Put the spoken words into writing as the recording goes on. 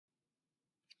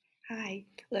Hi,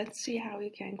 let's see how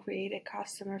you can create a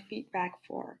customer feedback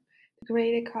form. To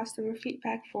create a customer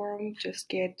feedback form, just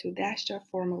get to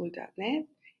dash.formally.net,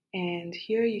 and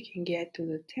here you can get to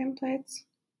the templates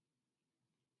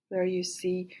where you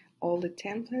see all the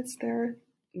templates there.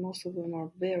 Most of them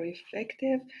are very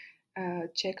effective.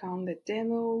 Check on the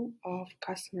demo of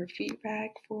customer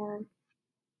feedback form,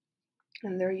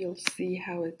 and there you'll see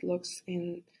how it looks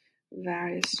in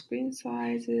various screen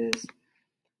sizes.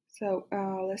 So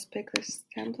let's pick this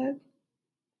template.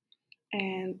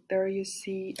 And there you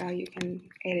see you can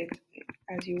edit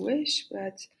as you wish,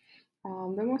 but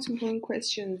the most important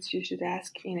questions you should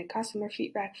ask in a customer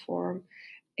feedback form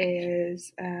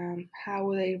is how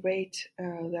will they rate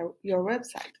your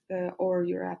website or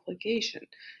your application,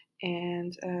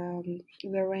 and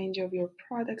the range of your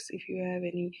products, if you have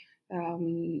any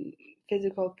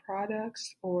physical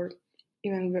products or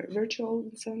even virtual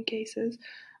in some cases,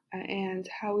 and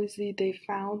how easy they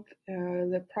found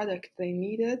the product they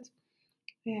needed,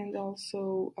 and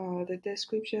also the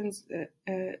descriptions,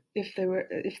 if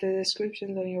the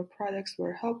descriptions on your products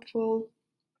were helpful.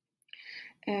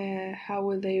 How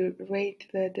will they rate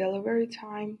the delivery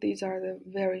time? These are the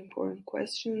very important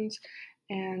questions.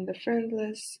 And the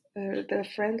friendliness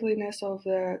of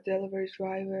the delivery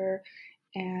driver,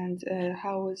 and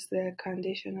how is the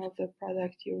condition of the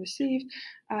product you received.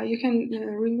 You can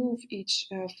remove each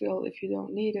field if you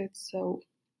don't need it, so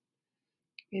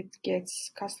it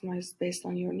gets customized based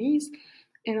on your needs.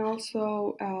 And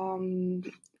also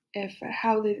if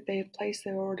how did they place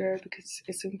their order, because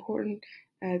it's important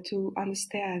to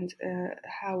understand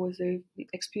how was the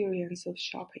experience of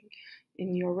shopping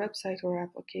in your website or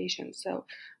application. So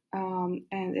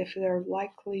and if they're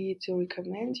likely to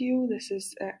recommend you, this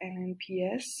is an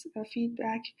NPS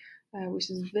feedback, which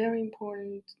is very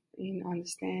important in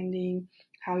understanding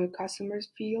how your customers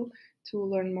feel. To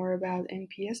learn more about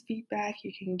NPS feedback,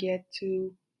 you can get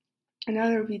to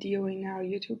another video in our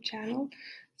YouTube channel.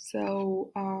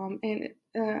 So,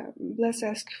 let's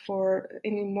ask for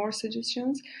any more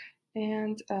suggestions.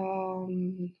 And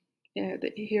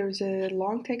here's a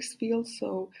long text field,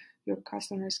 so your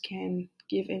customers can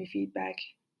give any feedback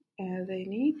they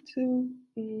need to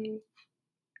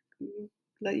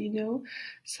let you know.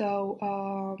 So,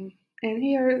 and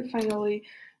here finally,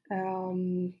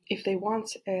 if they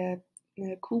want a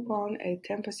coupon, a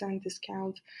 10%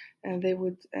 discount, they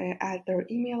would add their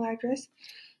email address.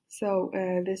 So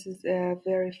this is a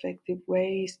very effective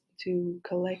way to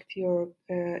collect your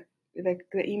the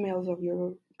emails of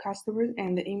your customers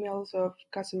and the emails of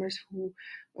customers who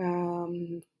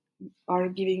are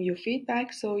giving you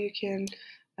feedback, so you can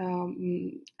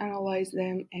analyze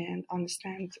them and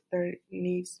understand their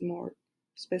needs more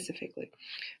specifically.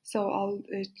 So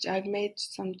I've made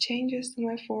some changes to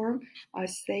my form. I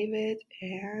save it,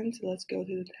 and let's go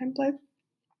to the template.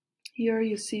 Here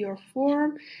you see your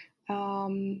form.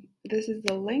 This is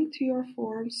the link to your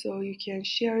form, so you can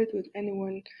share it with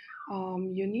anyone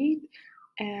you need.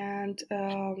 And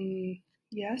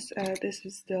yes, this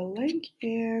is the link,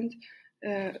 and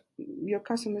your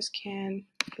customers can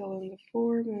fill in the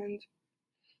form and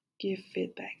give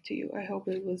feedback to you. I hope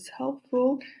it was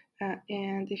helpful,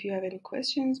 and if you have any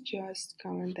questions, just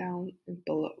comment down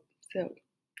below. So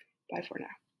bye for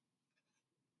now.